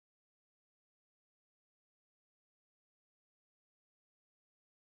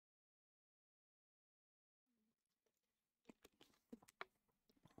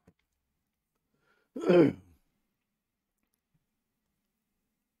ॐ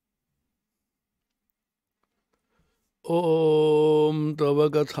तव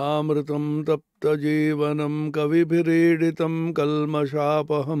कथामृतं तप्तजीवनं कविभिरीडितं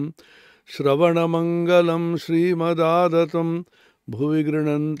कल्मषापहं श्रवणमङ्गलं श्रीमदादतं भुवि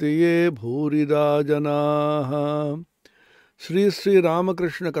गृह्णन्ति ये भूरिदा जनाः। Shri Shri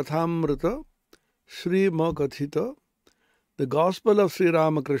Ramakrishna Kathamrita, Sri Makathita, the Gospel of Sri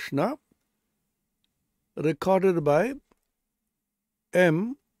Ramakrishna, recorded by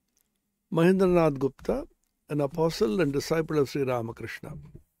M. Mahendranath Gupta, an apostle and disciple of Sri Ramakrishna.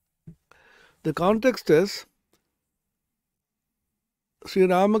 The context is Sri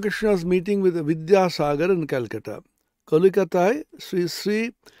Ramakrishna's meeting with Vidyasagar in Calcutta. Kolikatai Sri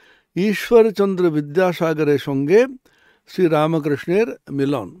Sri Ishwar Chandra Vidyasagar Shonge Sri Ramakrishner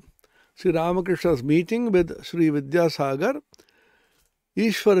Milon. Sri Ramakrishna's meeting with Sri Vidyasagar,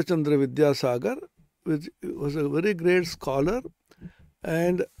 Ishwar Chandra Vidyasagar, which was a very great scholar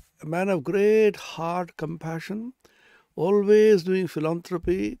and a man of great heart, compassion, always doing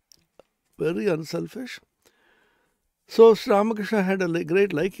philanthropy, very unselfish. So Sri Ramakrishna had a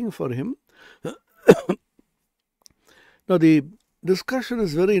great liking for him. Now the discussion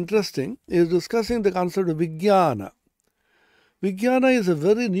is very interesting. He is discussing the concept of Vijnana. Vijnana is a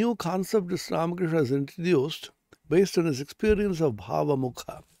very new concept that Sri Ramakrishna has introduced based on his experience of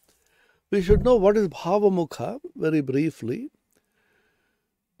Bhavamukha. We should know what is Bhavamukha very briefly.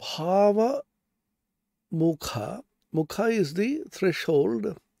 Bhava Mukha. Mukha is the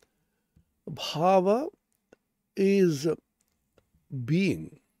threshold. Bhava is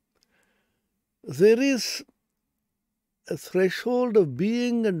being. There is a threshold of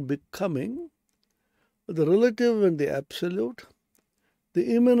being and becoming, the relative and the absolute,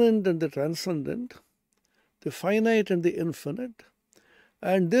 the immanent and the transcendent, the finite and the infinite.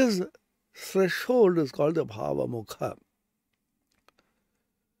 And this threshold is called the Bhava Mukha.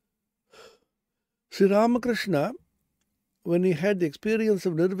 Sri Ramakrishna, when he had the experience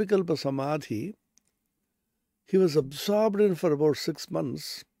of Nirvikalpa Samadhi, he was absorbed in for about 6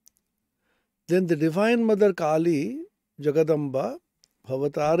 months. Then the Divine Mother Kali, Jagadamba,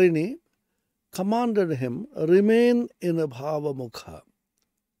 Bhavatarini, commanded him, remain in a Bhava Mukha.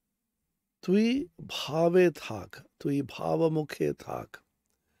 Tui Bhave Thak, Tui Bhava Mukhe Thak.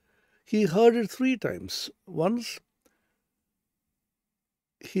 He heard it 3 times. Once,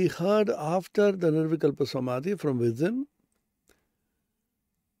 he heard after the Nirvikalpa Samadhi from within.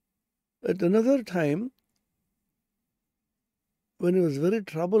 At another time, when he was very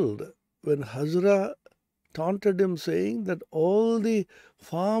troubled, when Hazra taunted him saying that all the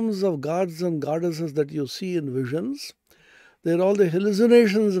forms of gods and goddesses that you see in visions, they are all the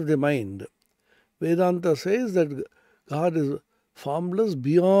hallucinations of the mind. Vedanta says that God is formless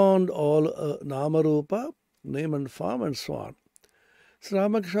beyond all nama rupa, name and form and so on. Sri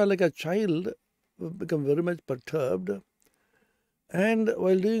Ramakrishna, like a child, became very much perturbed. And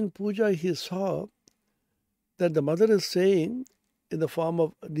while doing puja, he saw that the mother is saying, in the form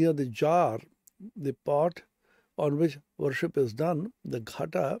of near the jar, the pot on which worship is done, the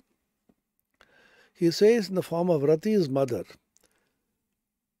ghata, he says in the form of Rati's mother.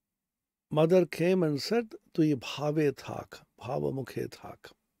 Mother came and said, Tui Bhave Thak, Bhava Mukhe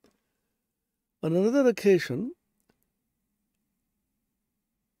Thak. On another occasion,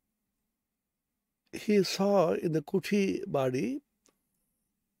 he saw in the Kuti body,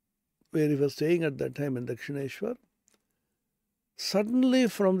 where he was staying at that time in Dakshineshwar, suddenly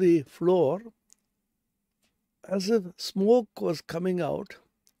from the floor, as if smoke was coming out,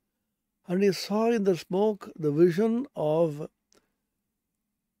 and he saw in the smoke the vision of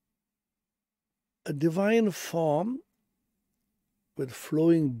a divine form with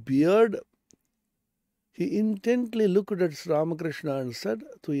flowing beard. He intently looked at Sri Ramakrishna and said,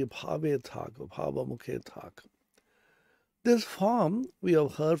 Tui Bhave Thak, Bhava Mukhe Thak. This form, we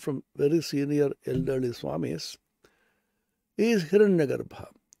have heard from very senior elderly Swamis, is Hiranyagarbha.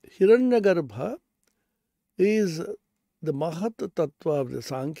 Hiranyagarbha is the Mahat Tattva of the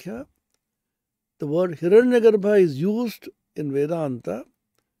Sankhya. The word Hiranyagarbha is used in Vedanta,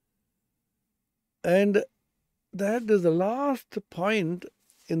 and that is the last point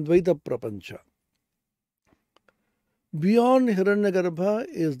in Dvaita Prapancha. Beyond Hiranyagarbha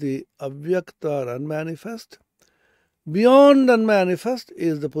is the Avyakta or unmanifest. Beyond unmanifest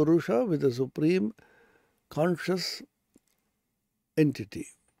is the Purusha with the supreme conscious entity.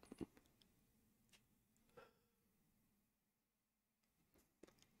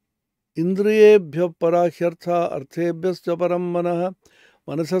 Indriyebhya parahyartha arthebhyascha param manah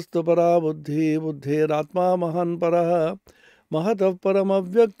manasastha para buddhi buddhir atma mahan parah Mahatav param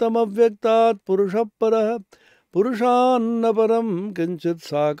avyaktam avyaktat purusha parah purushanna param kinchit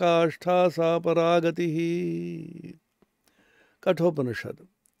sakashtha sa paragatihi. Kathopanishad.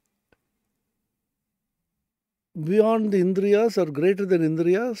 Beyond the Indriyas or greater than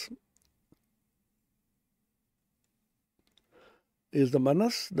Indriyas is the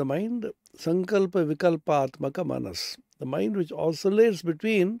Manas, the mind, Sankalpa Vikalpa Atmaka Manas, the mind which oscillates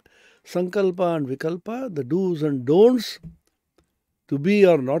between Sankalpa and Vikalpa, the do's and don'ts, to be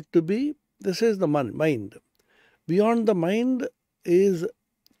or not to be. This is the mind. Beyond the mind is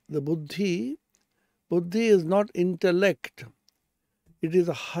the Buddhi. Buddhi is not intellect. It is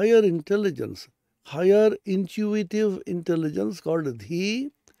a higher intelligence, higher intuitive intelligence called Dhi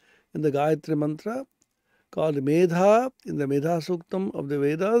in the Gayatri Mantra, called Medha in the Medha Suktam of the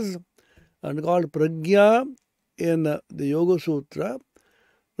Vedas, and called Pragya in the Yoga Sutra,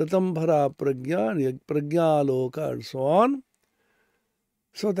 Ratambhara Pragya and Pragya Aloka and so on.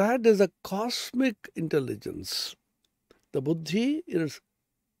 So that is a cosmic intelligence. The Buddhi in its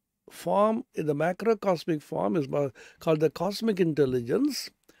form, in the macrocosmic form, is called the cosmic intelligence,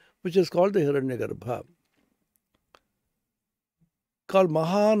 which is called the Hiranyagarbha, called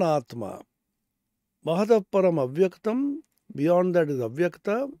Mahanatma. Mahatav param avyaktam, beyond that is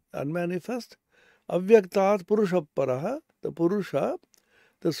avyakta, unmanifest. Avyaktat purusha paraha, the purusha,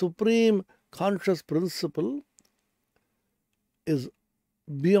 the supreme conscious principle, is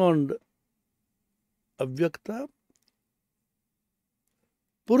beyond avyakta.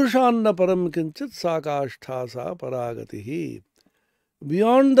 Purushanna param kinchit sakashtha paragatihi.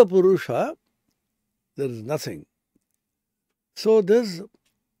 Beyond the Purusha, there is nothing. So this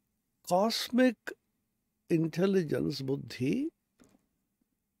cosmic intelligence, Buddhi,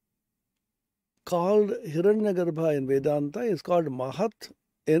 called Hiranyagarbha in Vedanta, is called Mahat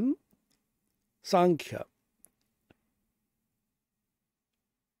in Sankhya.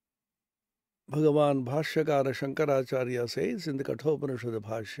 Bhagavan Bhashyakara Shankaracharya says in the Kathopanishad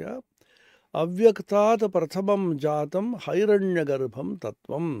Bhashya, Avyaktat prathamam jatam hairanyagarbham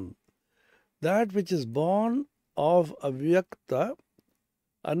tattvam. That which is born of avyakta,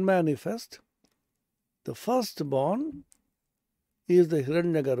 unmanifest, the firstborn is the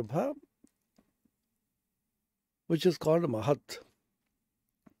Hiranyagarbha, which is called Mahat.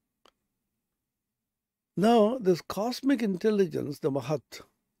 Now, this cosmic intelligence, the Mahat,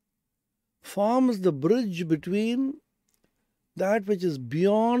 forms the bridge between that which is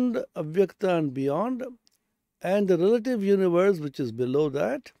beyond avyakta and beyond, and the relative universe which is below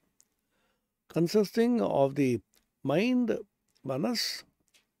that, consisting of the mind, manas,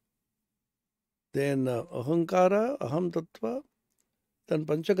 then ahankara, aham tattva, then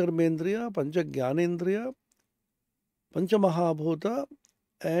panchakarmendriya, panchagyanendriya, panchamahabhuta,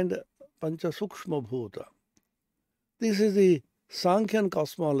 and panchasukshma bhuta. This is the Sankhyan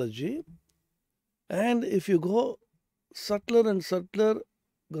cosmology, and if you go subtler and subtler,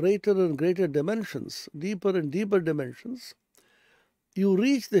 greater and greater dimensions, deeper and deeper dimensions, you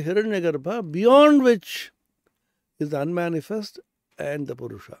reach the Hiranyagarbha, beyond which is the unmanifest and the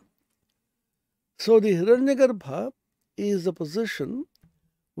Purusha. So the Hiranyagarbha is the position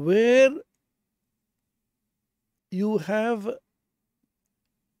where you have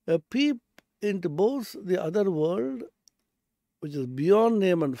a peep into both the other world, which is beyond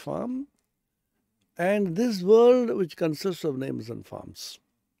name and form, and this world which consists of names and forms.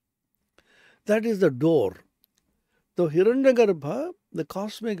 That is the door. The Hiranyagarbha, the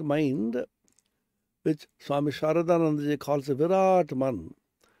cosmic mind, which Swami Sharadanandaji calls a Virat Man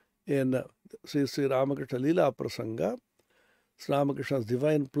in Sri Ramakrishna Leela Prasanga, Sri Ramakrishna's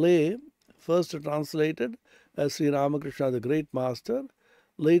divine play, first translated as Sri Ramakrishna the Great Master,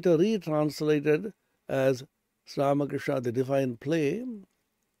 later retranslated as Sri Ramakrishna the Divine Play.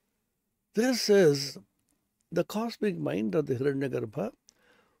 This is the cosmic mind of the Hiranyagarbha,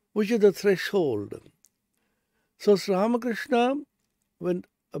 which is the threshold. So Sri Ramakrishna went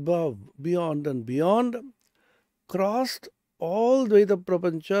above, beyond and beyond, crossed all Dvaita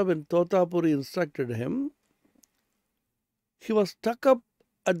Prapancha when Totapuri instructed him. He was stuck up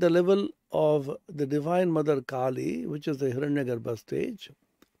at the level of the Divine Mother Kali, which is the Hiranyagarbha stage.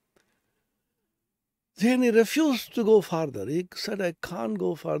 Then he refused to go farther. He said, I can't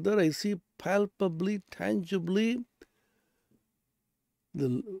go further. I see palpably, tangibly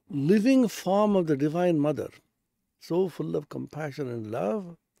the living form of the Divine Mother, so full of compassion and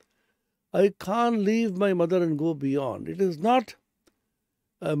love. I can't leave my mother and go beyond. It is not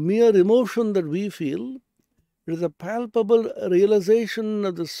a mere emotion that we feel. It is a palpable realization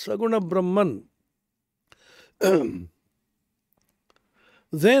of the Saguna Brahman.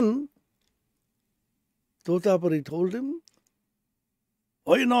 Then Totapari told him,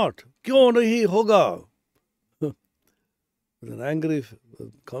 Why not? Kyun nahi hoga? With an angry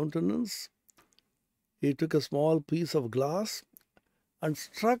countenance, he took a small piece of glass and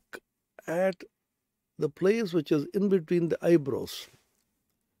struck at the place which is in between the eyebrows,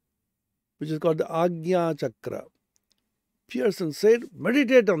 which is called the Agnya Chakra. Pearson said,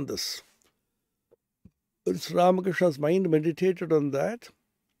 meditate on this. Ramakrishna's mind meditated on that.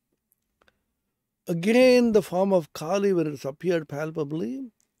 Again, the form of Kali, when it's appeared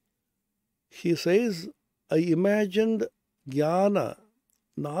palpably, he says, I imagined jnana,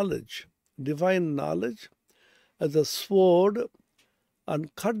 knowledge, divine knowledge, as a sword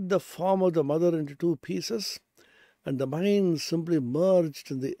and cut the form of the mother into two pieces, and the mind simply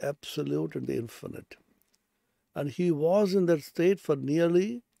merged in the absolute and the infinite. And he was in that state for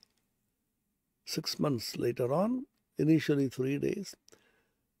nearly 6 months later on, initially 3 days.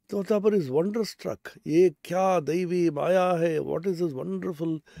 Totapur is wonderstruck. Ye kya Devi Maya hai? What is this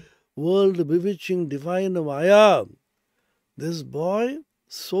wonderful world bewitching divine Maya? This boy,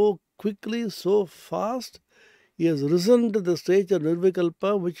 so quickly, so fast, he has risen to the stage of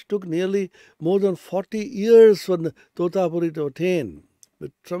Nirvikalpa, which took nearly more than 40 years for Totapuri to attain,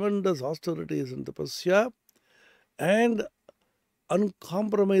 with tremendous austerities and tapasya, and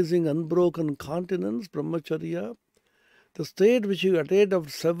uncompromising, unbroken continence, brahmacharya, the state which he attained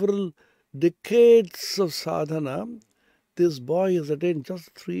of several decades of sadhana, this boy has attained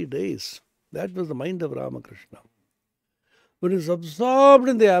just 3 days. That was the mind of Ramakrishna. When he is absorbed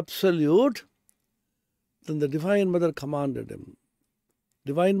in the absolute, then the Divine Mother commanded him.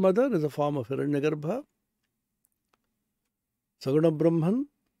 Divine Mother is a form of Hiranyagarbha, Saguna Brahman.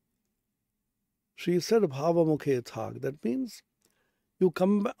 She said Bhavamukhe Thak. That means you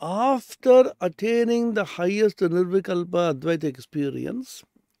come after attaining the highest Nirvikalpa Advaita experience.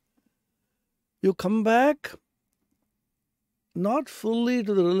 You come back not fully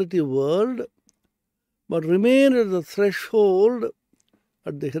to the relative world, but remain at the threshold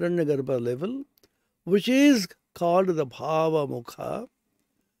at the Hiranyagarbha level, which is called the Bhava Mukha,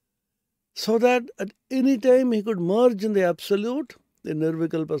 so that at any time he could merge in the absolute, the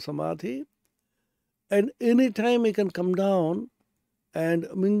Nirvikalpa Samadhi, and any time he can come down and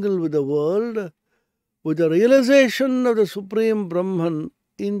mingle with the world with the realization of the Supreme Brahman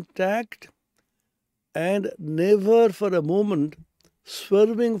intact and never for a moment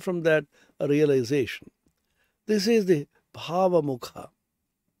swerving from that realization. This is the Bhava Mukha.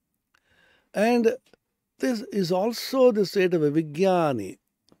 And this is also the state of a Vijnani.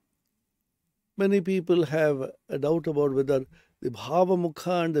 Many people have a doubt about whether the Bhava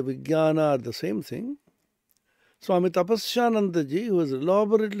Mukha and the Vijnana are the same thing. Swami Tapasyanandaji, who has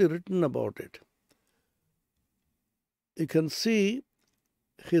elaborately written about it, you can see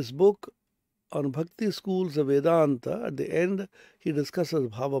his book on Bhakti Schools of Vedanta. At the end, he discusses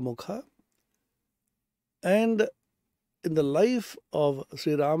Bhava Mukha. And in the life of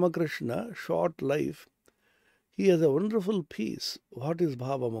Sri Ramakrishna, short life, he has a wonderful piece. What is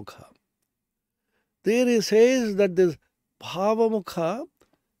Bhava Mukha? There he says that this Bhava Mukha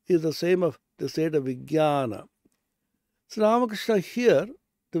is the same of the state of Vijnana. Sri Ramakrishna here,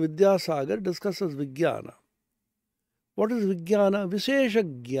 the Vidyasagar, discusses Vijnana. What is Vijnana? Vishesha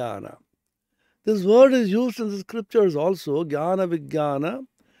Jnana. This word is used in the scriptures also. Jnana Vijnana,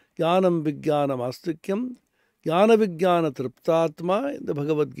 Jnanam Vijnanam Astikyam, Jnana Vijnana Triptatma, in the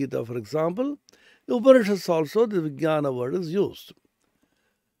Bhagavad Gita, for example. The Upanishads also, the Vijnana word is used.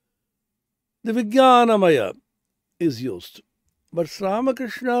 The Vijnanamaya is used. But Sri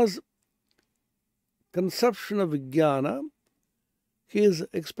Ramakrishna's conception of Vijnana, his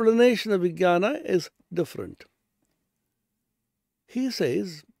explanation of Vijnana is different. He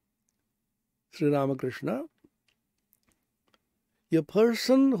says, Sri Ramakrishna, a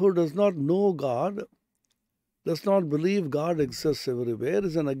person who does not know God, does not believe God exists everywhere,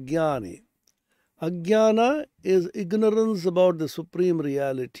 is an ajnani. Ajnana is ignorance about the supreme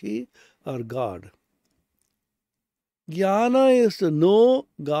reality or God. Jnana is to know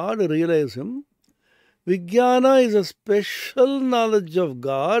God, realize Him. Vijnana is a special knowledge of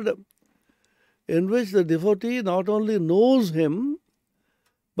God in which the devotee not only knows Him,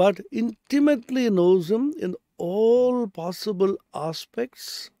 but intimately knows Him in all possible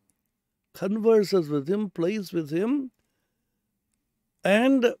aspects, converses with Him, plays with Him,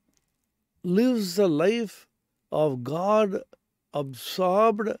 and lives a life of God-absorbed,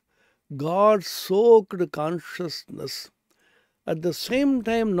 God-soaked consciousness, at the same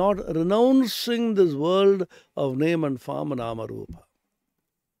time not renouncing this world of name and form and Namarupa.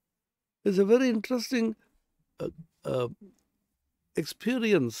 It's a very interesting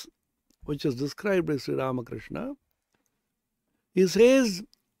experience which is described by Sri Ramakrishna. He says,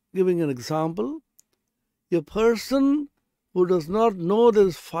 giving an example, a person who does not know there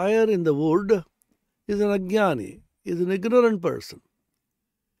is fire in the wood is an ajnani, is an ignorant person.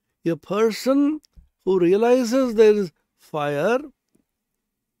 A person who realizes there is fire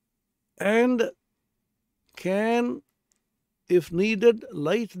and can, if needed,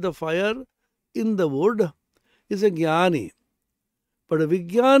 light the fire in the wood is a jnani. But a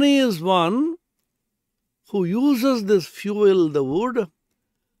vijnani is one who uses this fuel, the wood,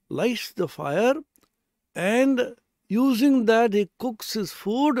 lights the fire, and using that he cooks his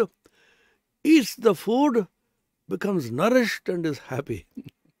food, eats the food, becomes nourished and is happy.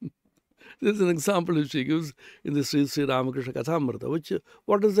 This is an example which he gives in the Sri Ramakrishna Kathamrita.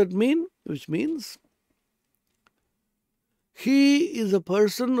 What does that mean? Which means he is a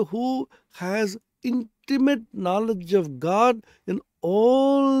person who has intimate knowledge of God in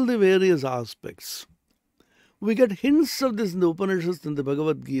all the various aspects. We get hints of this in the Upanishads and the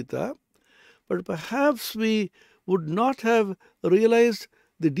Bhagavad Gita, but perhaps we would not have realized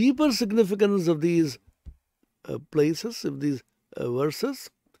the deeper significance of these places, of these verses,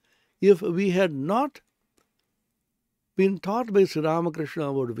 if we had not been taught by Sri Ramakrishna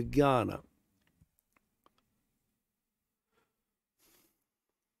about Vijnana.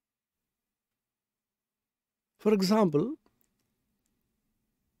 For example,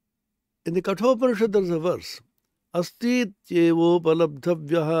 in the Kathopanishad there is a verse, Asti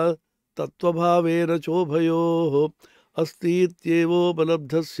tyevopalabdhavyaha tattvabhavena chobhayoho Asti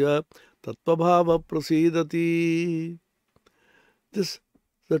tyevopalabdhasya tattvabhava prasidati.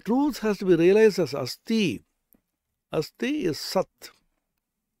 The truth has to be realized as Asti. Asti is Sat.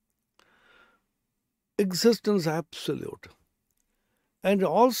 Existence absolute. And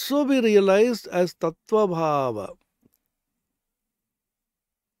also be realized as Tattvabhava.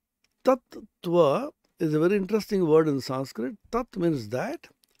 Tattva is a very interesting word in Sanskrit. Tat means that.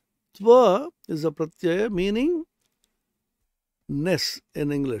 Tva is a pratyaya meaning ness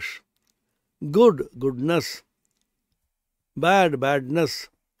in English. Good, goodness. Bad, badness.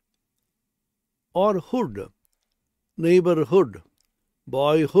 Or hood, neighborhood,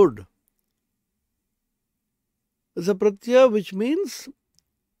 boyhood. It's a pratyaya which means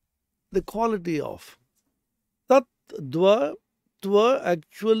the quality of. Tat, dva, tva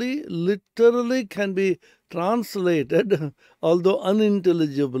actually literally can be translated, although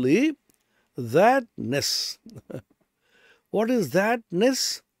unintelligibly, thatness. What is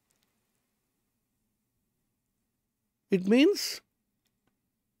thatness? It means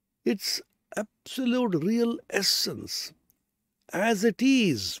its absolute real essence, as it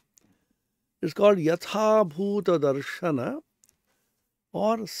is. It's called Yatha Bhuta Darshana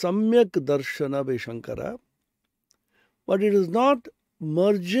or Samyak Darshana by Shankara. But it is not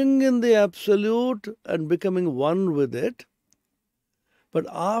merging in the absolute and becoming one with it. But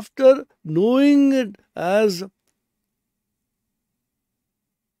after knowing it as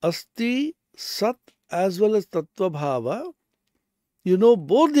Asti, Sat as well as Tattva Bhava, you know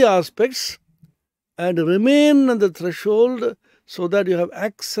both the aspects and remain on the threshold so that you have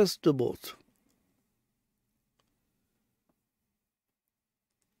access to both.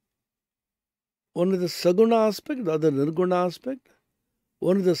 One is the Saguna aspect, the other Nirguna aspect.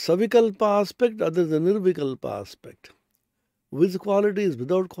 One is the Savikalpa aspect, the other is the Nirvikalpa aspect. With qualities,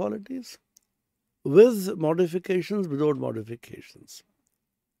 without qualities. With modifications, without modifications.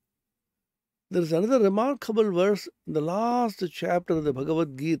 There is another remarkable verse in the last chapter of the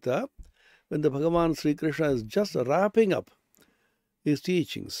Bhagavad Gita, when the Bhagavan Sri Krishna is just wrapping up his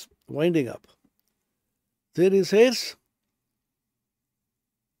teachings, winding up. There he says,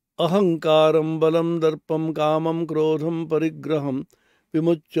 Ahankaram balam darpam kamam krodham parigraham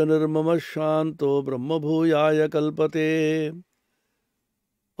vimuchya nirmama shanto brahma bhuyaya kalpate.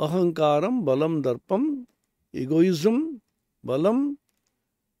 Ahankaram balam darpam, egoism, balam,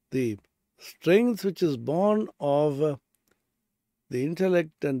 the strength which is born of the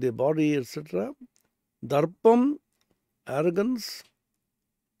intellect and the body, etc. Darpam, arrogance.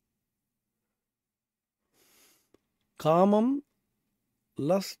 Kamam,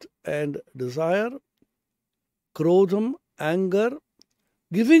 lust and desire. Krodham, anger.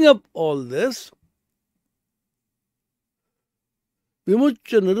 Giving up all this.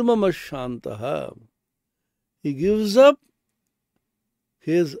 Vimuchya nirmama shantaha. He gives up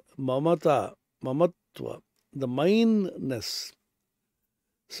his mamatva, the mineness.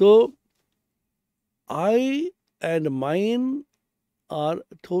 So, I and mine are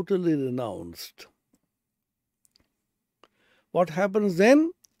totally renounced. What happens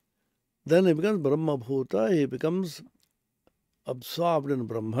then? Then he becomes Brahma Bhuta, he becomes absorbed in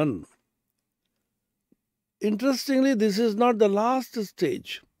Brahman. interestingly, this is not the last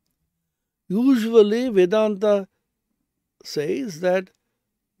stage. Usually, Vedanta says that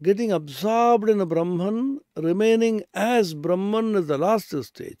getting absorbed in a Brahman, remaining as Brahman is the last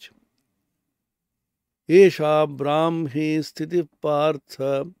stage. Esha Brahmi Sthiti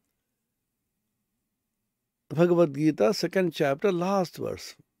Partha, Bhagavad Gita, 2nd chapter, last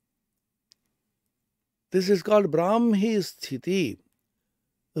verse. This is called Brahmi Sthiti,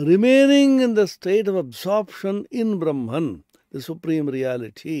 remaining in the state of absorption in Brahman, the supreme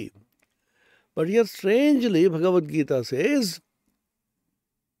reality. But yet, strangely, Bhagavad Gita says,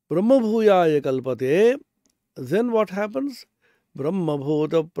 Brahma Bhuyaya Kalpate, then what happens? Brahma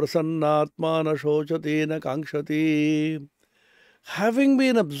Bhuta Prasannatmana Shochati na Kankshati. Having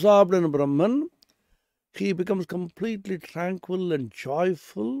been absorbed in Brahman, he becomes completely tranquil and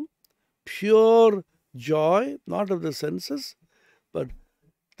joyful, pure joy, not of the senses, but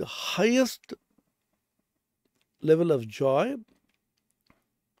the highest level of joy.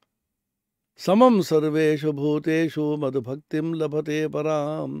 Samam sarveshu bhuteshu madhubhaktim labhate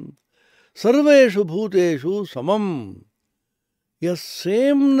param. Sarveshu bhuteshu samam. Yes,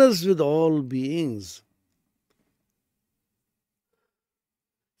 sameness with all beings.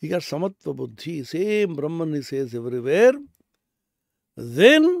 He got samatva buddhi, same Brahman he says everywhere.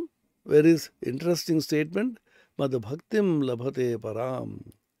 Then, where is interesting statement? Madhubhaktim labhate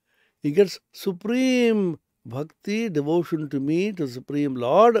param. He gets supreme bhakti, devotion to me, to Supreme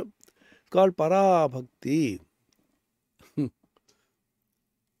Lord. It's called para bhakti.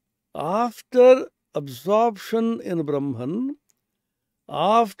 After absorption in Brahman,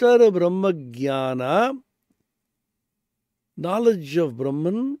 after Brahma Jnana, knowledge of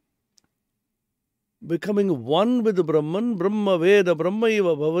Brahman, becoming one with Brahman, Brahma Veda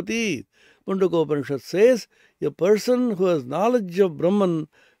Brahmaiva Bhavati. Mundaka Upanishad says, a person who has knowledge of Brahman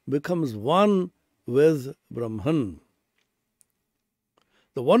becomes one with Brahman.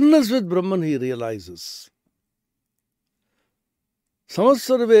 The oneness with Brahman he realizes.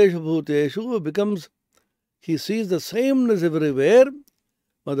 Samasarveshu bhuteshu becomes, he sees the sameness everywhere.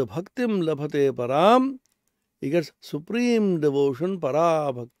 Madhubhaktim labhate param. He gets supreme devotion,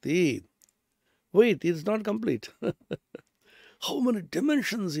 para bhakti. Wait, it's not complete. How many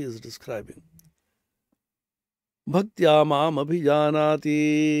dimensions he is describing? Bhaktya mam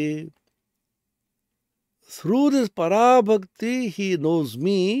abhijanati. Through this para bhakti, he knows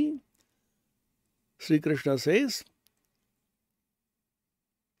me. Sri Krishna says,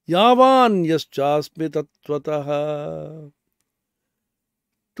 Yavan yaschasmi tattvataha.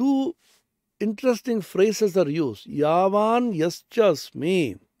 Two interesting phrases are used. Yavan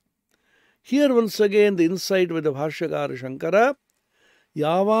yaschasmi. Here once again the insight with the Bhashyakara Shankara.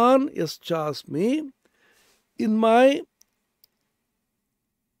 Yavan yaschasmi. In my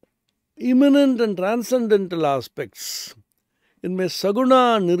immanent and transcendental aspects, in my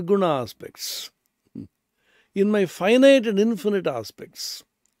saguna and nirguna aspects, in my finite and infinite aspects,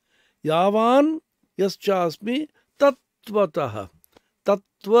 yavan yaschasmi tattvataha.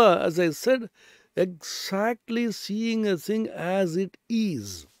 Tattva, as I said, exactly seeing a thing as it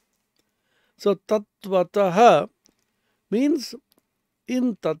is. So tattvataha means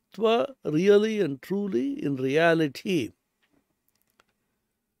in tattva, really and truly, in reality.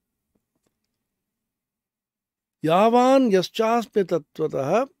 Yavan yaschasmi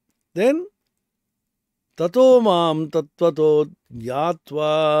tattvataha, then tato mam tattvato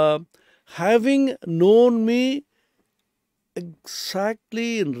jnatva, having known me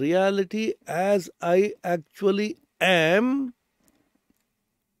exactly in reality as I actually am,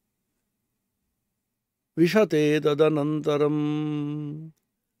 vishate tadanantaram,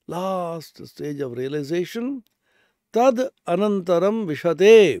 last stage of realization, tad anantaram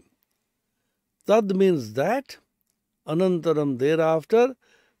vishate. Tad means that, anantaram thereafter,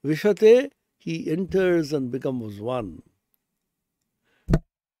 vishate, he enters and becomes one.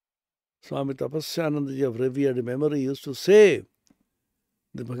 Swami Tapasyanandaji of revered memory used to say,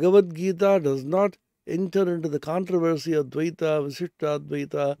 the Bhagavad Gita does not enter into the controversy of Dvaita,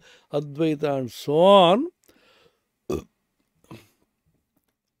 Visishtadvaita, Advaita and so on.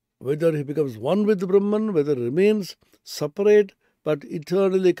 Whether he becomes one with Brahman, whether he remains separate but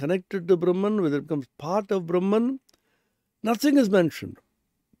eternally connected to Brahman, whether it becomes part of Brahman, nothing is mentioned.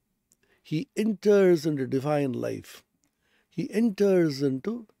 He enters into divine life. He enters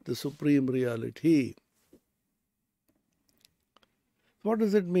into the supreme reality. What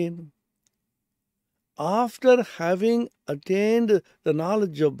does it mean? After having attained the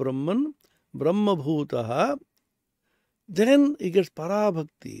knowledge of Brahman, Brahma Bhutaha, then he gets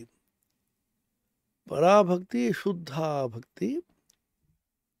Parabhakti. Parabhakti, Shuddha Bhakti.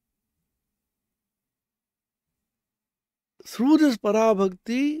 Through this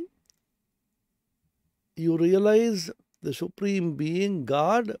parabhakti, you realize the Supreme Being,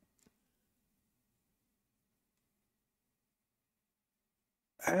 God,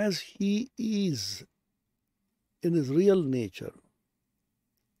 as He is in His real nature.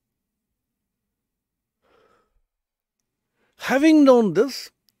 Having known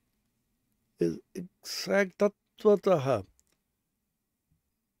this, is exact tattvataha.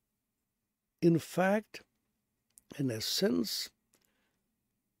 In fact, in essence,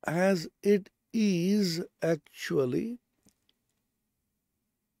 as it is actually,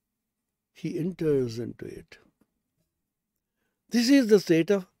 he enters into it. This is the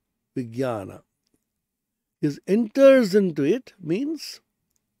state of vijnana. He enters into it means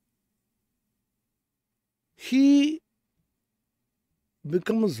he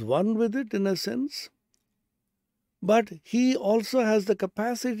becomes one with it in a sense, but he also has the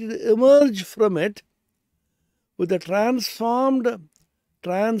capacity to emerge from it with a transformed,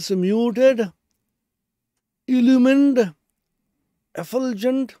 transmuted, illumined,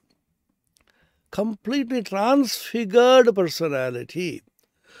 effulgent, completely transfigured personality.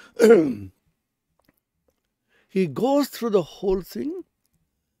 He goes through the whole thing,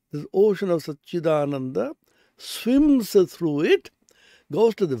 this ocean of Satchidananda, swims through it,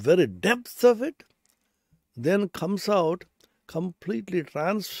 goes to the very depths of it, then comes out completely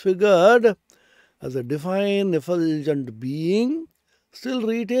transfigured as a divine, effulgent being, still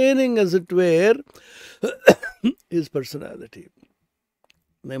retaining, as it were, his personality,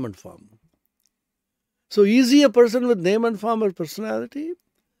 name and form. So, is he a person with name and form or personality?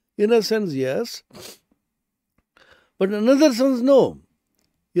 In a sense, yes. But in another sense, no.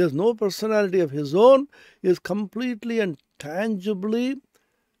 He has no personality of his own. He is completely and tangibly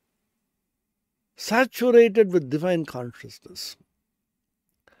saturated with divine consciousness.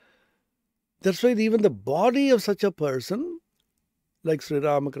 That's why even the body of such a person, like Sri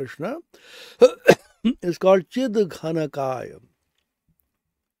Ramakrishna, is called Chidghanakaya.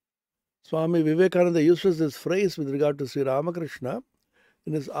 Swami Vivekananda uses this phrase with regard to Sri Ramakrishna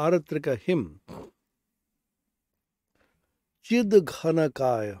in his Aratrika hymn.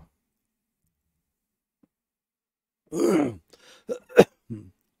 Chidghanakaya.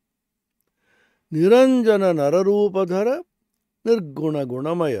 Niranjana Nararupadhara Nirguna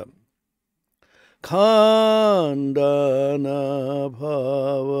Gunamaya Khandana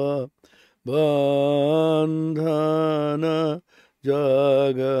Bhava Bandhana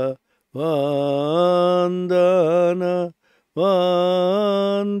Jaga Vandana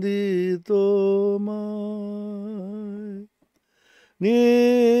Vandito Mai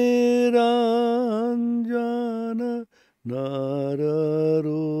Niranjana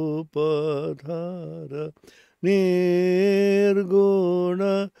Nararupadhara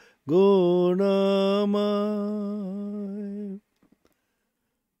Nirguna Gunamai.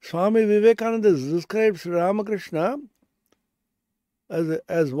 Swami Vivekananda describes Ramakrishna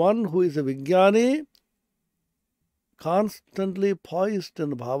as one who is a vijnani, constantly poised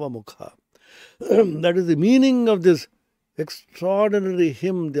in bhavamukha. That is the meaning of this extraordinary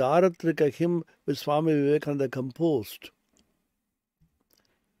hymn, the Aratrika hymn which Swami Vivekananda composed.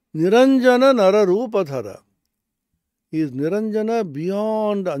 Niranjana Nararupadhara. He is Niranjana,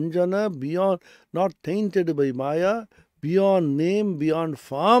 beyond Anjana, beyond, not tainted by Maya, beyond name, beyond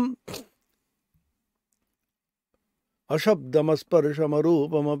form.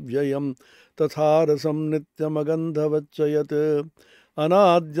 Ashabdamasparishamarupamabhyayam tatharasam nityam agandhavachayat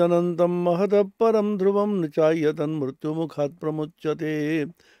anadyanantam mahadaparam dhruvam nichayatan mrityumukhat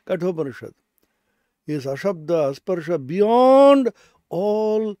pramuchyate. Kathopanishad. He is Ashabda, Asparsha, beyond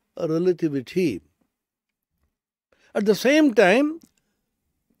all relativity. At the same time,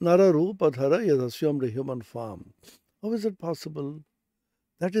 Nararupadhara, he has assumed a human form. How is it possible?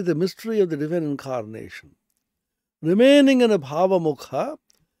 That is the mystery of the divine incarnation. Remaining in a bhavamukha,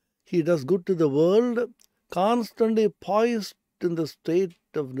 he does good to the world, constantly poised in the state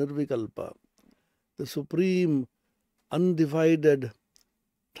of nirvikalpa, the supreme, undivided,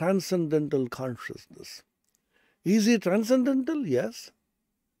 transcendental consciousness. Is he transcendental? Yes.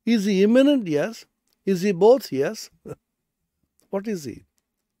 Is he immanent? Yes. Is he both? Yes. What is he?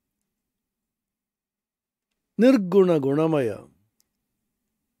 Nirguna Gunamaya.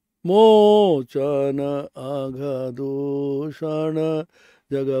 Mochana Agadoshana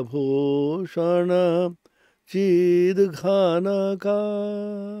Jagabhoshana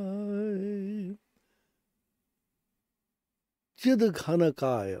Chidghanakai.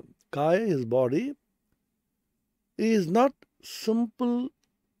 Chidghanakaya. Kaya, his body, is not simple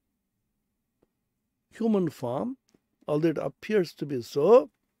human form, although it appears to be so.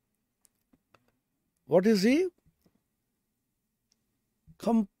 What is he?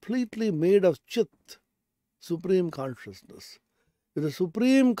 completely made of Chit, Supreme Consciousness. If the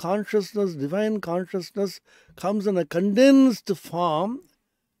Supreme Consciousness, Divine Consciousness comes in a condensed form,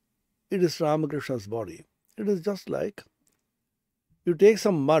 it is Ramakrishna's body. It is just like you take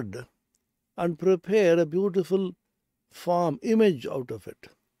some mud and prepare a beautiful form, image out of it.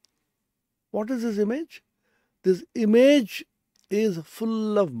 What is this image? This image is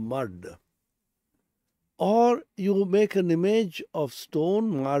full of mud. Or you make an image of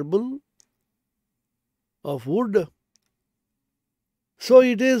stone, marble, of wood. So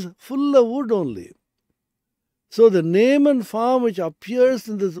it is full of wood only. So the name and form which appears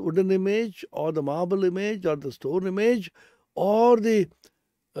in this wooden image or the marble image or the stone image or the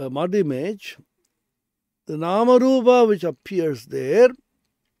mud image, the Namarupa which appears there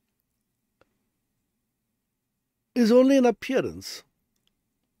is only an appearance.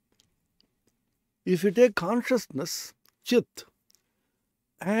 If you take consciousness, Chit,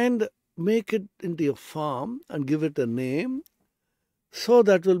 and make it into a form and give it a name, so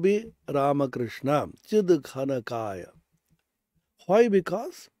that will be Ramakrishna, Chidghanakaya. Why?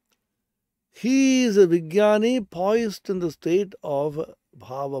 Because he is a Vijnani poised in the state of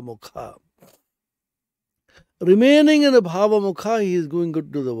Bhavamukha. Remaining in the Bhavamukha, he is going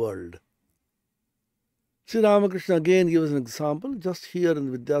good to the world. Sri Ramakrishna again gives an example, just here in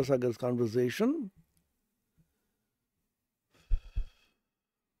Vidyasagar's conversation.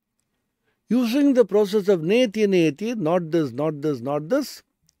 Using the process of neti neti, not this, not this, not this,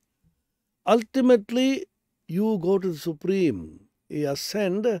 ultimately you go to the Supreme. You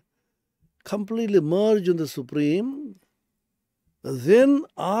ascend, completely merge in the Supreme. Then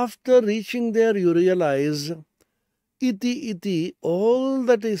after reaching there you realize, iti iti, all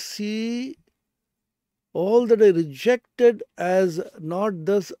that I see, all that I rejected as not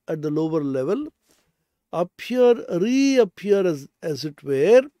thus at the lower level, reappear as it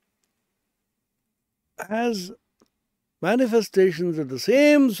were, as manifestations of the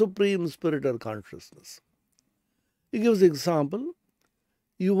same Supreme Spirit or Consciousness. He gives the example,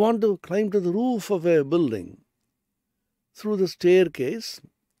 you want to climb to the roof of a building. Through the staircase,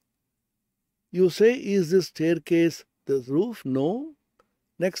 you say, is this staircase the roof? No.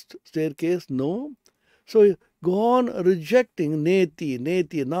 Next staircase? No. So you go on rejecting neti,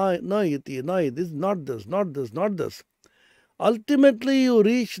 neti, naiti, nai, this, not this, not this, not this. Ultimately, you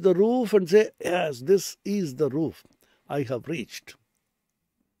reach the roof and say, yes, this is the roof I have reached.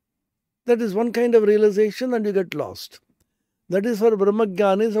 That is one kind of realization and you get lost. That is for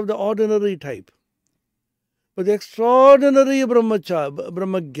Brahmagyanis of the ordinary type. But the extraordinary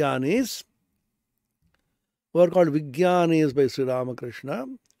Brahmagyanis, who are called Vijnanis by Sri Ramakrishna,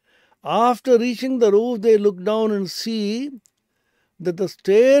 after reaching the roof, they look down and see that the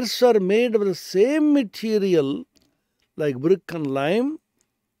stairs are made of the same material like brick and lime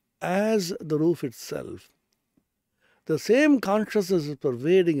as the roof itself. The same consciousness is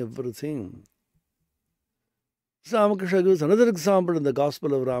pervading everything. Ramakrishna gives another example in the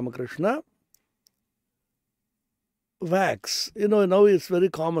Gospel of Ramakrishna. Wax. Now it's very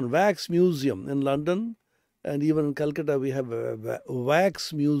common. Wax museum in London and even in Calcutta we have a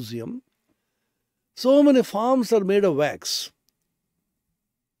wax museum. So many forms are made of wax.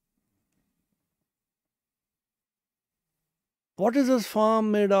 What is this form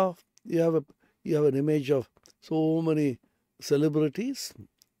made of? You have an image of so many celebrities.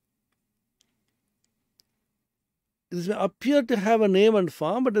 It may appear to have a name and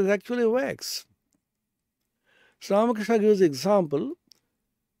form, but it is actually wax. So Ramakrishna gives the example.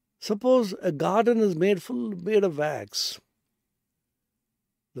 Suppose a garden is made of wax.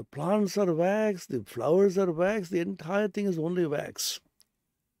 The plants are wax, the flowers are wax, the entire thing is only wax.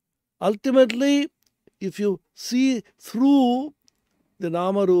 Ultimately, if you see through the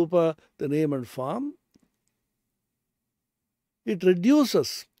Namarupa, the name and form, it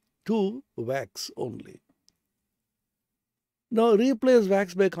reduces to wax only. Now replace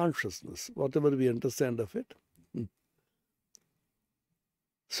wax by consciousness, whatever we understand of it.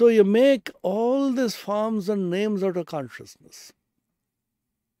 So you make all these forms and names out of consciousness.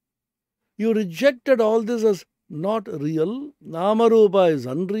 You rejected all this as not real. Namarupa is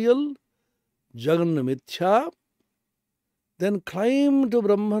unreal. Jagan mithya. Then climb to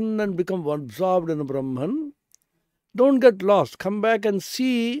Brahman and become absorbed in Brahman. Don't get lost. Come back and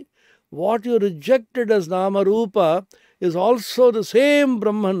see what you rejected as Namarupa is also the same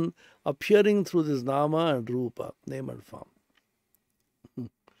Brahman appearing through this Nama and Rupa, name and form.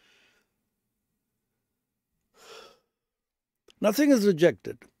 Nothing is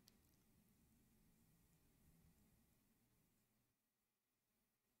rejected.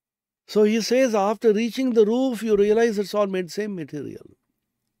 So he says, after reaching the roof, you realize it's all made same material.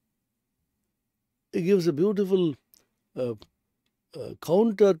 he gives a beautiful uh,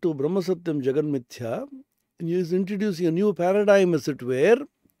 counter to Brahma Satyam Jagan Mithya. And he is introducing a new paradigm, as it were.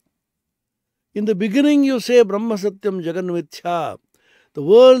 In the beginning, you say Brahma Satyam Jagan Mithya. The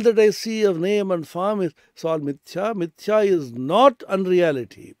world that I see of name and form is all Mithya. Mithya is not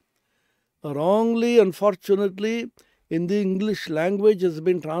unreality. Wrongly, unfortunately, in the English language has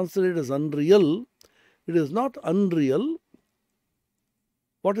been translated as unreal. It is not unreal.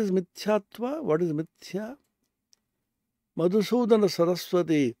 What is Mithyatva? What is Mithya? Madhusudana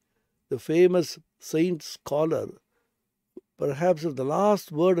Saraswati, the famous saint scholar, perhaps the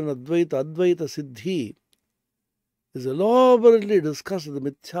last word in Advaita, Advaita Siddhi, is elaborately discussed the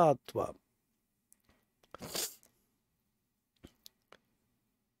Mithyatva.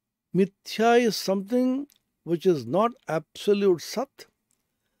 Mithya is something which is not absolute Sat,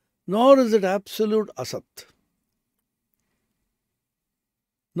 nor is it absolute Asat.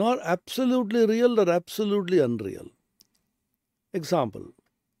 Nor absolutely real or absolutely unreal. Example.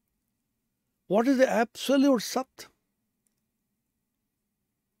 What is the absolute Sat?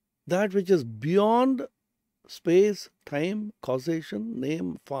 That which is beyond space, time, causation,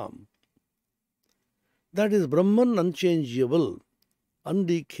 name, form. That is Brahman, unchangeable,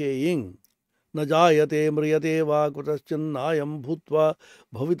 undecaying. Na jayate mriyate va kutaschan nayam bhutva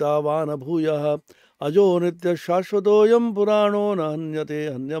bhavita vana bhuyah ajo nitya shashvatoyam purano na hanyate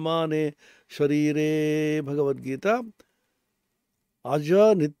hanyamane sharire. Bhagavad Gita.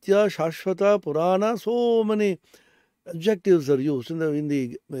 Aja, Nitya, Shashvata, Purana, so many adjectives are used in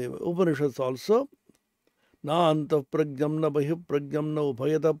the Upanishads also. Na anta pragyam, na bahi pragyam, na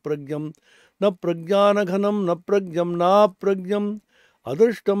upayata pragyam, na pragyana ghanam, na pragyam, na pragyam,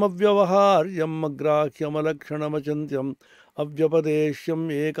 adrishtam avyavaharyam, agrahyam, alakshanam, achantyam,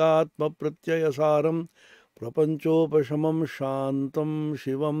 avyapadeshyam, ekatma pratyayasaram, prapanchopashamam, shantam,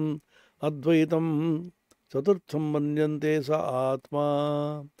 shivam, advaitam, Chaturtham manyante sa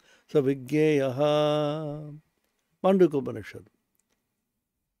atma sa vigyeyaha. Mandukya Upanishad.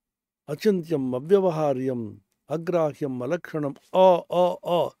 Achintyam avyavaharyam agrahyam alakshanam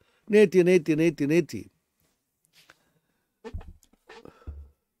neti neti neti neti.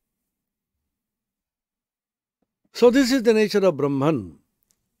 So this is the nature of Brahman.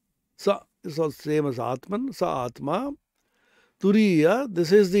 Sa is all same as Atman, sa Atma. Turiya,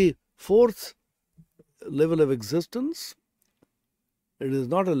 this is the fourth level of existence. It is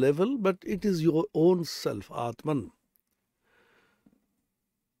not a level, but it is your own self, Atman.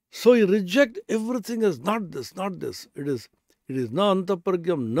 So you reject everything as not this, not this. It is na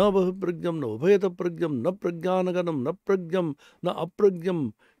antapragyam, na bahipragyam, na ubhayata pragyam, na pragyanaganam, na pragyam, na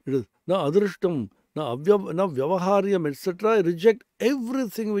apragyam. It is na adrishtam, na vyavaharyam, etc. Reject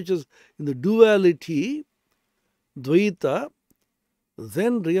everything which is in the duality, dvaita.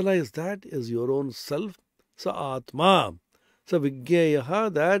 Then realize that is your own self, sa atma, sa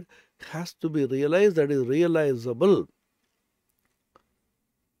vigyeyaha, that has to be realized, that is realizable.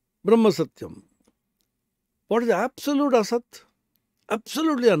 Brahma Satyam. What is absolute asat?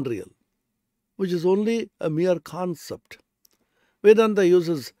 Absolutely unreal, which is only a mere concept. Vedanta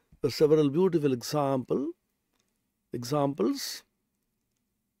uses several beautiful examples.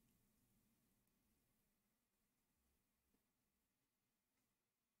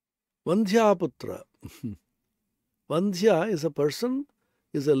 Vandhya Putra. Vandhya is a person,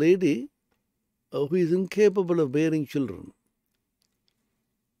 is a lady who is incapable of bearing children.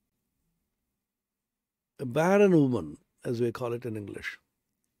 A barren woman, as we call it in English.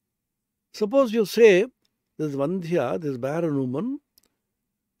 Suppose you say, this Vandhya, this barren woman,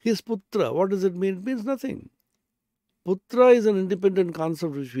 his Putra. What does it mean? It means nothing. Putra is an independent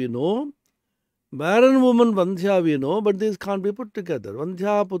concept which we know. Barren woman, Vandhya, we know, but these can't be put together.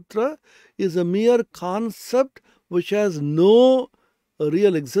 Vandhya Putra is a mere concept which has no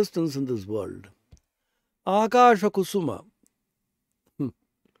real existence in this world. Akasha Kusuma.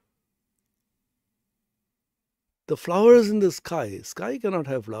 The flowers in the sky. Sky cannot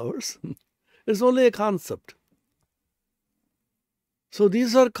have flowers. It's only a concept. So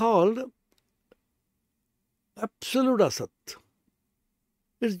these are called absolute asat.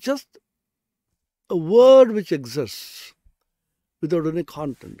 It's just a word which exists without any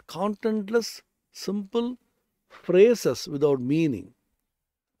content. Contentless, simple phrases without meaning.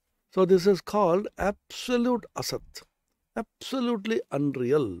 So this is called absolute asat. Absolutely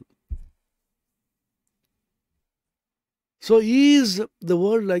unreal. So is the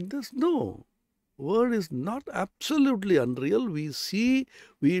world like this? No. World is not absolutely unreal. We see,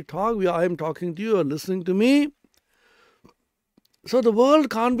 we talk, I am talking to you, you are listening to me. So the world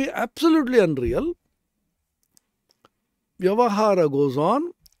can't be absolutely unreal. Vyavahara goes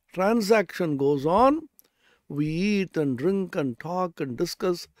on. transaction goes on. We eat and drink and talk and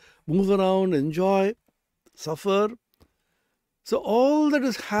discuss, move around, enjoy, suffer. So all that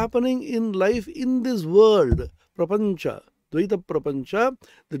is happening in life in this world, prapancha, dvaita prapancha,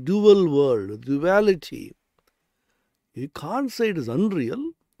 the dual world, duality, you can't say it is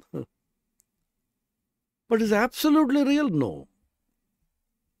unreal, but is absolutely real? No.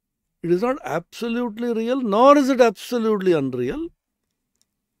 It is not absolutely real, nor is it absolutely unreal.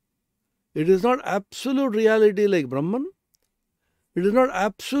 It is not absolute reality like Brahman. It is not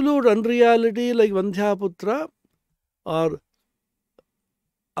absolute unreality like Vandhyaputra or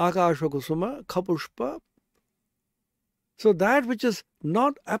Akasha Kusuma, Kapushpa. So that which is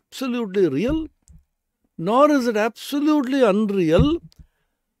not absolutely real, nor is it absolutely unreal,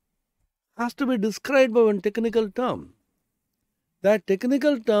 has to be described by one technical term. That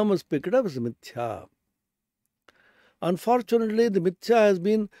technical term is picked up as mithya. Unfortunately, the mithya has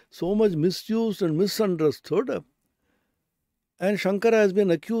been so much misused and misunderstood. And Shankara has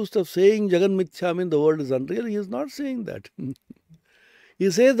been accused of saying Jagan mithya means the world is unreal. He is not saying that. He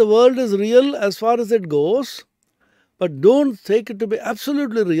says the world is real as far as it goes, but don't take it to be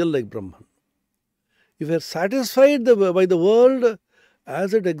absolutely real like Brahman. If you are satisfied by the world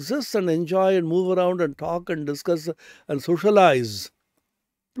as it exists and enjoy and move around and talk and discuss and socialize,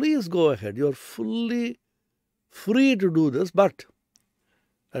 please go ahead. You are fully free to do this, but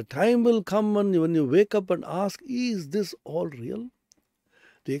a time will come when you wake up and ask, is this all real?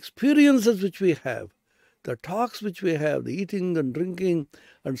 The experiences which we have, the talks which we have, the eating and drinking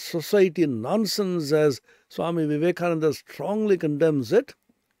and society nonsense as Swami Vivekananda strongly condemns it,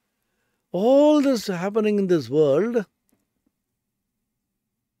 all this happening in this world,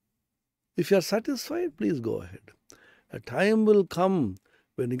 if you are satisfied, please go ahead. A time will come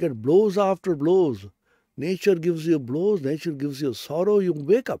when you get blows after blows. Nature gives you blows, nature gives you sorrow, you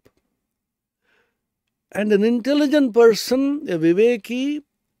wake up. And an intelligent person, a viveki,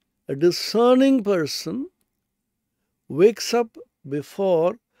 a discerning person, wakes up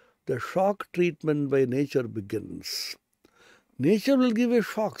before the shock treatment by nature begins. Nature will give you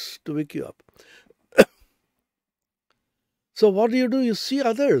shocks to wake you up. So what do? You see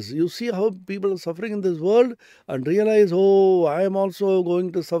others. You see how people are suffering in this world and realize, oh, I am also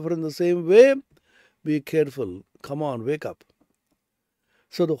going to suffer in the same way. Be careful. Come on, wake up.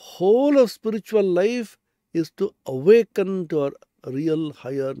 So the whole of spiritual life is to awaken to our real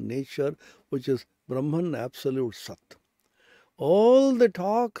higher nature, which is Brahman, absolute Sat. All the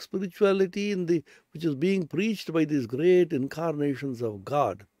talk, spirituality, which is being preached by these great incarnations of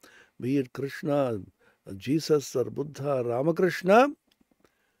God, be it Krishna, Jesus or Buddha, Ramakrishna,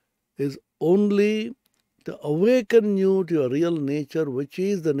 is only to awaken you to your real nature, which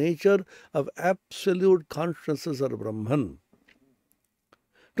is the nature of absolute consciousness or Brahman.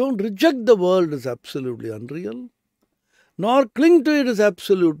 Don't reject the world as absolutely unreal, nor cling to it as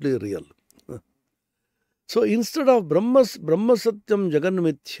absolutely real. So instead of Brahma Satyam Jagan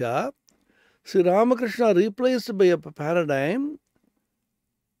Mithya, Sri Ramakrishna replaced by a paradigm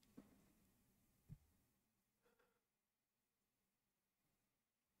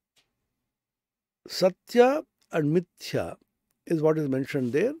Satya and Mithya is what is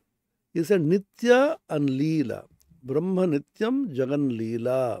mentioned there. He said Nitya and Leela. Brahma Nityam Jagan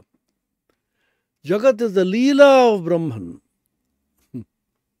Leela. Jagat is the Leela of Brahman.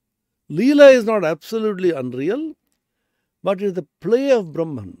 Leela is not absolutely unreal, but it is the play of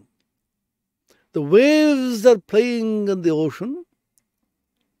Brahman. The waves are playing in the ocean.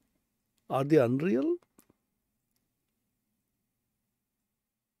 Are they unreal?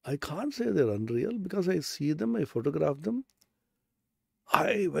 I can't say they're unreal because I see them, I photograph them.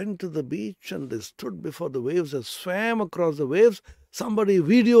 I went to the beach and I stood before the waves, I swam across the waves. Somebody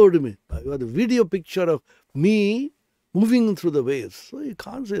videoed me. I got a video picture of me moving through the waves. So you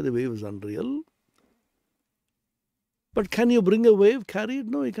can't say the wave is unreal. But can you bring a wave, carry it?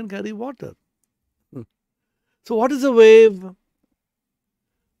 No, you can carry water. So what is a wave?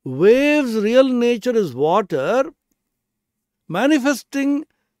 Wave's real nature is water manifesting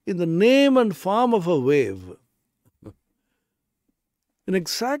in the name and form of a wave. In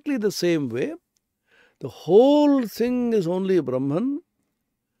exactly the same way, the whole thing is only Brahman.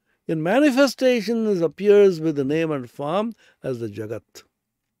 In manifestation, it appears with the name and form as the Jagat.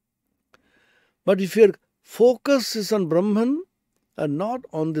 But if your focus is on Brahman and not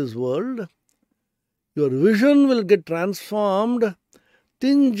on this world, your vision will get transformed,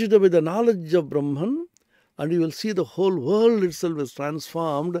 tinged with the knowledge of Brahman, and you will see the whole world itself is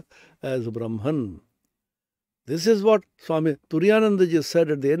transformed as Brahman. This is what Swami Turiyanandaji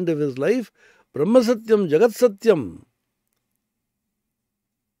said at the end of his life, Brahma Satyam Jagat Satyam.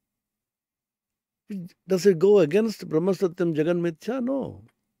 Does it go against Brahma Satyam Jagat Mithya? No.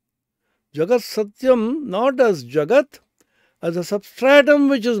 Jagat Satyam not as Jagat, as a substratum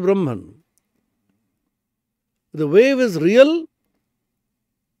which is Brahman. The wave is real,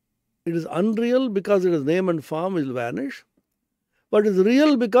 it is unreal because it is name and form, it will vanish. But it is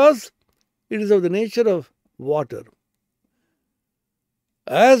real because it is of the nature of water.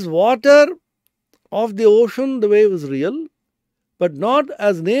 As water of the ocean, the wave is real, but not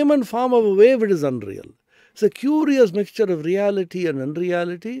as name and form of a wave, it is unreal. It's a curious mixture of reality and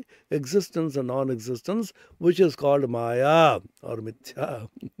unreality, existence and non-existence, which is called Maya or Mithya.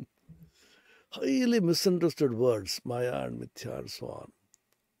 Highly misunderstood words, Maya and Mithya and so on.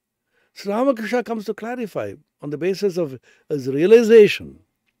 So Ramakrishna comes to clarify on the basis of his realization.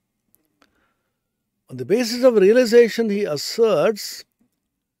 On the basis of realization, he asserts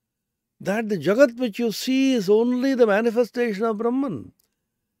that the Jagat which you see is only the manifestation of Brahman.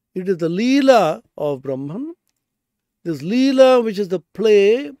 It is the Leela of Brahman. This Leela, which is the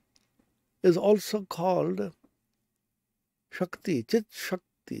play, is also called Shakti, Chit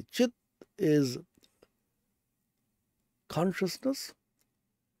Shakti. Chit is consciousness,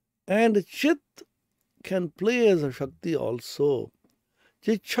 and Chit can play as a Shakti also.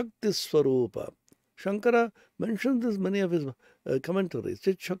 Chit Shakti Swarupa. Shankara mentions this in many of his commentaries.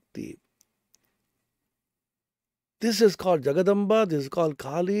 Chit Shakti. This is called Jagadamba, this is called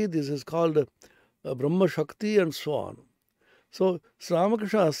Kali, this is called Brahma Shakti, and so on. So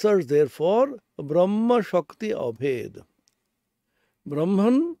Ramakrishna asserts, therefore, Brahma Shakti Abhed.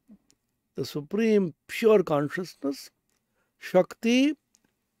 Brahman, the supreme pure consciousness, Shakti,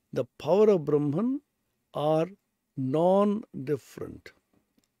 the power of Brahman, are non-different.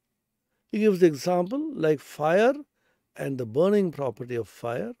 He gives the example like fire and the burning property of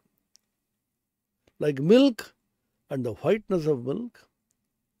fire, like milk and the whiteness of milk,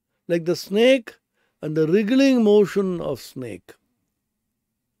 like the snake and the wriggling motion of snake.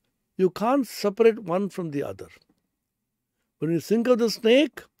 You can't separate one from the other. When you think of the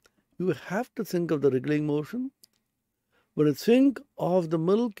snake, you have to think of the wriggling motion. When you think of the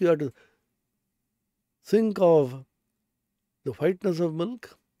milk, you have to think of the whiteness of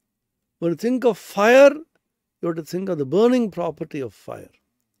milk. When you think of fire, you have to think of the burning property of fire.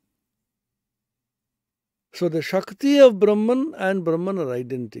 So the Shakti of Brahman and Brahman are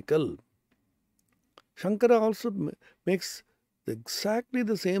identical. Shankara also makes exactly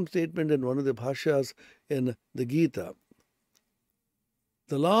the same statement in one of the bhashyas in the Gita.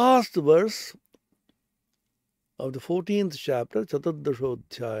 The last verse of the 14th chapter,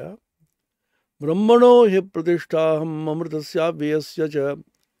 Chaturdashodhyaya, Brahmano hi pratishtaham amritasya vyasya cha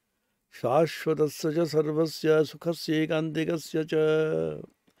shashvatasya cha sarvasya sukhasya ekantikasya cha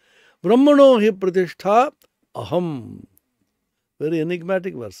Brahmano hi pratishtha aham. Very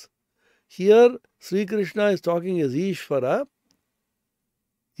enigmatic verse. Here, Sri Krishna is talking as Ishvara.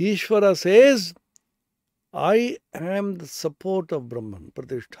 Ishvara says, I am the support of Brahman,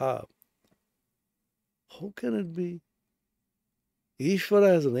 pratishtha. How can it be? Ishvara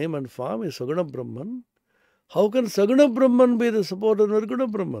has a name and form, is Saguna Brahman. How can Saguna Brahman be the support of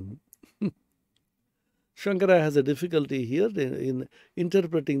Nirguna Brahman? Shankara has a difficulty here in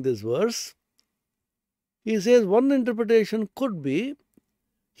interpreting this verse. He says one interpretation could be,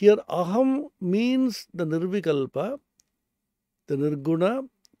 here aham means the nirvikalpa, the nirguna,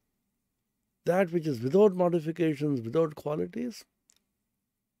 that which is without modifications, without qualities.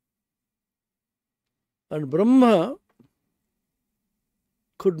 And Brahma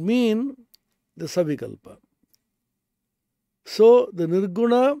could mean the savikalpa. So the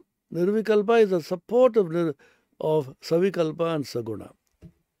nirguna, nirvikalpa is a support of savikalpa and saguna.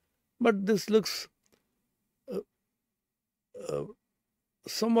 But this looks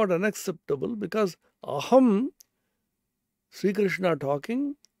somewhat unacceptable because aham, Sri Krishna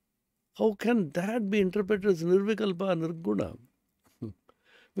talking, how can that be interpreted as nirvikalpa and nirguna?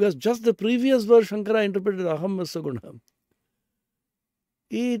 Because just the previous verse Shankara interpreted aham as saguna.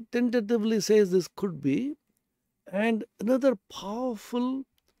 He tentatively says this could be, and another powerful,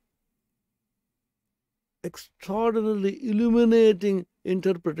 extraordinarily illuminating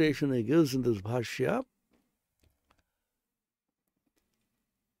interpretation he gives in this bhashya.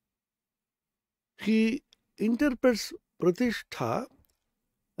 He interprets pratishtha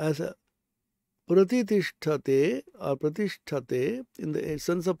as a pratitishthate or pratisthate in the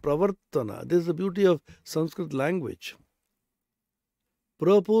sense of pravartana. This is the beauty of Sanskrit language.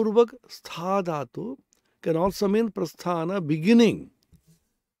 Prapurvak sthadhatu can also mean prasthana, beginning,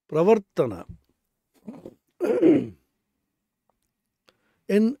 pravartana.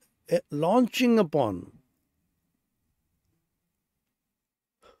 In launching upon.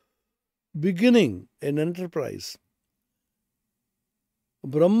 beginning, an enterprise.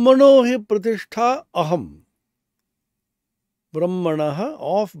 Brahmano hi pratishtha aham. Brahmanaha,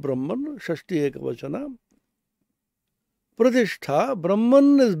 of Brahman, Shashti Ekavachana. Pratishtha,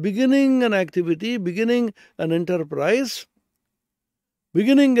 Brahman is beginning an activity, beginning an enterprise,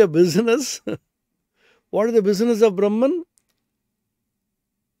 beginning a business. What is the business of Brahman?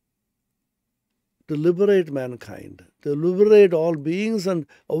 To liberate mankind, to liberate all beings and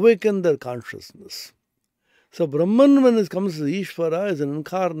awaken their consciousness. So Brahman, when it comes to Ishvara, is an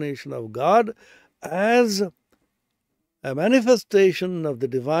incarnation of God as a manifestation of the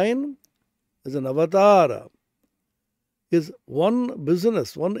divine, as an avatar. His one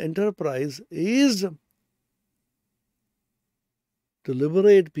business, one enterprise is to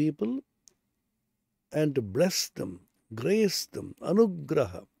liberate people and to bless them, grace them,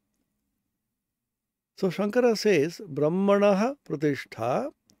 anugraha. So Shankara says, Brahmanaha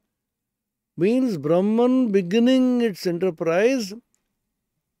pratishtha means Brahman beginning its enterprise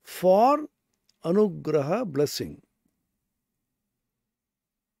for anugraha, blessing.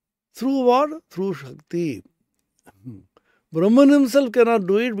 Through what? Through Shakti. Brahman himself cannot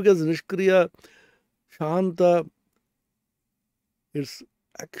do it because Nishkriya, Shanta, it's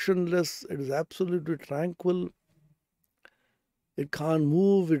actionless, it is absolutely tranquil, it can't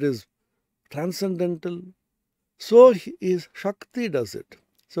move, it is transcendental. So his Shakti does it.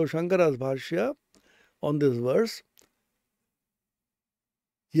 So Shankara's Bhashya on this verse,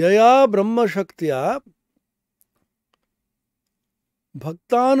 Yaya Brahma Shaktya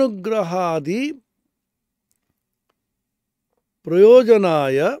Bhaktanugrahadi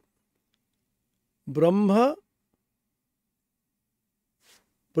Prayojanaya Brahma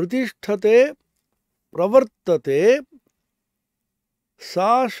Pratisthate Pravartate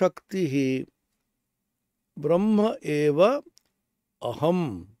Sa Shakti Brahma Eva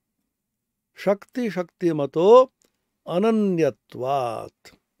Aham Shakti Shaktimato Ananyatvat.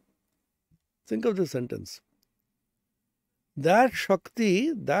 Think of this sentence. That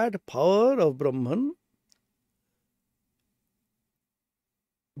Shakti, that power of Brahman,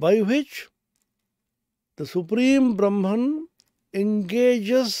 by which the Supreme Brahman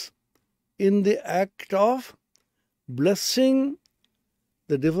engages in the act of blessing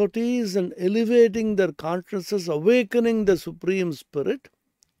the devotees and elevating their consciousness, awakening the Supreme Spirit,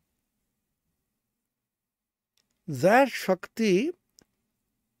 that Shakti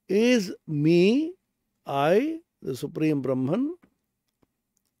is me, I, the Supreme Brahman,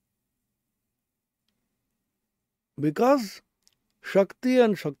 because Shakti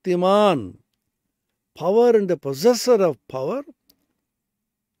and Shaktiman, power and the possessor of power,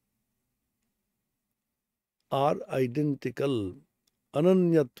 are identical.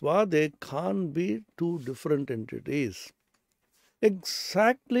 Ananyatva, they can't be two different entities.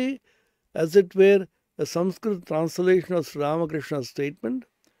 Exactly as it were a Sanskrit translation of Ramakrishna's statement,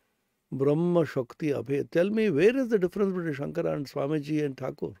 Brahma Shakti Abhe. Tell me, where is the difference between Shankara and Swamiji and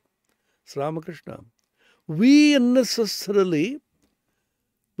Thakur? It's Ramakrishna. We unnecessarily,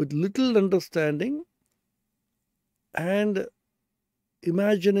 with little understanding and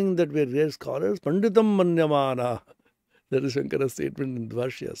imagining that we are great scholars, Panditam Manyamana, that is Shankara's statement in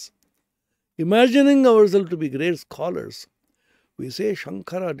Dvashyas. Imagining ourselves to be great scholars, we say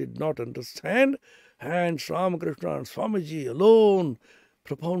Shankara did not understand and Ramakrishna and Swamiji alone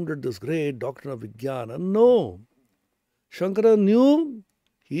propounded this great doctrine of Vijnana. No. Shankara knew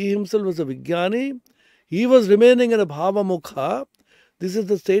he himself was a Vijnani. He was remaining in a Bhava Mukha. This is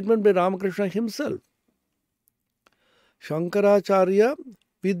the statement by Ramakrishna himself. Shankaracharya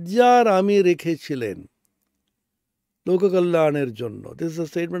Vidya Rami Rekhe Chilen. Lokakallanir Jonno. This is a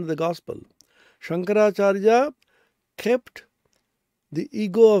statement of the Gospel. Shankaracharya kept the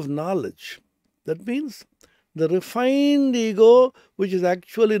ego of knowledge. That means the refined ego, which is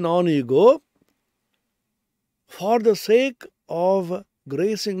actually non-ego, for the sake of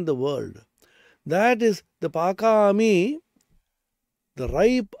gracing the world. That is the Pakami, the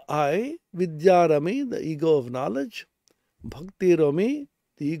ripe I, Vidyarami, the ego of knowledge, Bhakti Rami,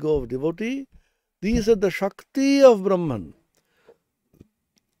 the ego of devotee. These are the Shakti of Brahman.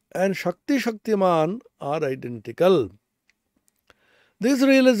 And Shakti Shaktiman are identical. This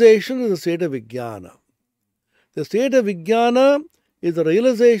realization is a state of Vijnana. The state of Vijnana is the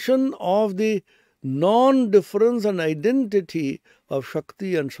realization of the non-difference and identity of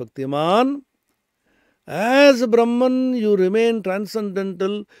Shakti and Shaktiman. As Brahman, you remain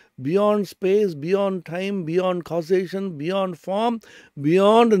transcendental, beyond space, beyond time, beyond causation, beyond form,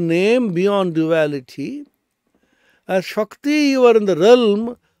 beyond name, beyond duality. As Shakti, you are in the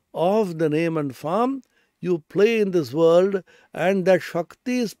realm of the name and form. you play in this world, and that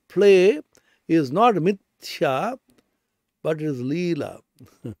Shakti's play is not mithya, but it is leela.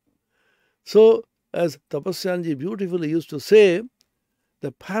 So, as Tapasyanji beautifully used to say,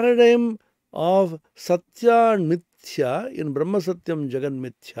 the paradigm of Satya and Mithya in Brahma Satyam Jagan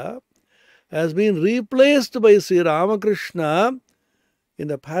Mithya has been replaced by Sri Ramakrishna in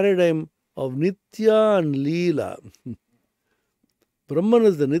the paradigm of Nitya and Leela. Brahman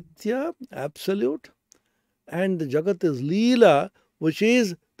is the Nitya, absolute, and the Jagat is Leela, which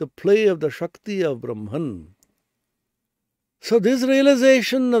is the play of the Shakti of Brahman. So this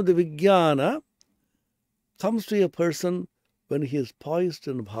realization of the Vijnana comes to a person when he is poised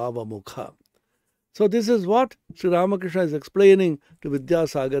in Bhava Mukha. So this is what Sri Ramakrishna is explaining to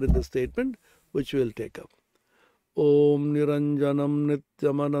Vidyasagar in this statement, which we will take up. Om Niranjanam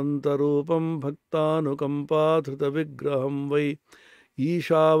Nityamanantarupam Bhaktanukampa Vigraham Vai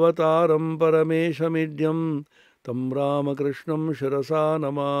Ishavataram Parameshamidhyam Tam Ramakrishnam Shirasa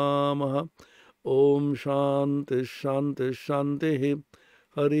Namamaha. Om Shanti Shanti Shanti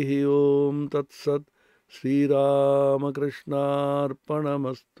Harihi Om Tat Sat Sri Ramakrishna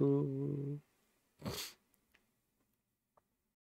Arpanamastu.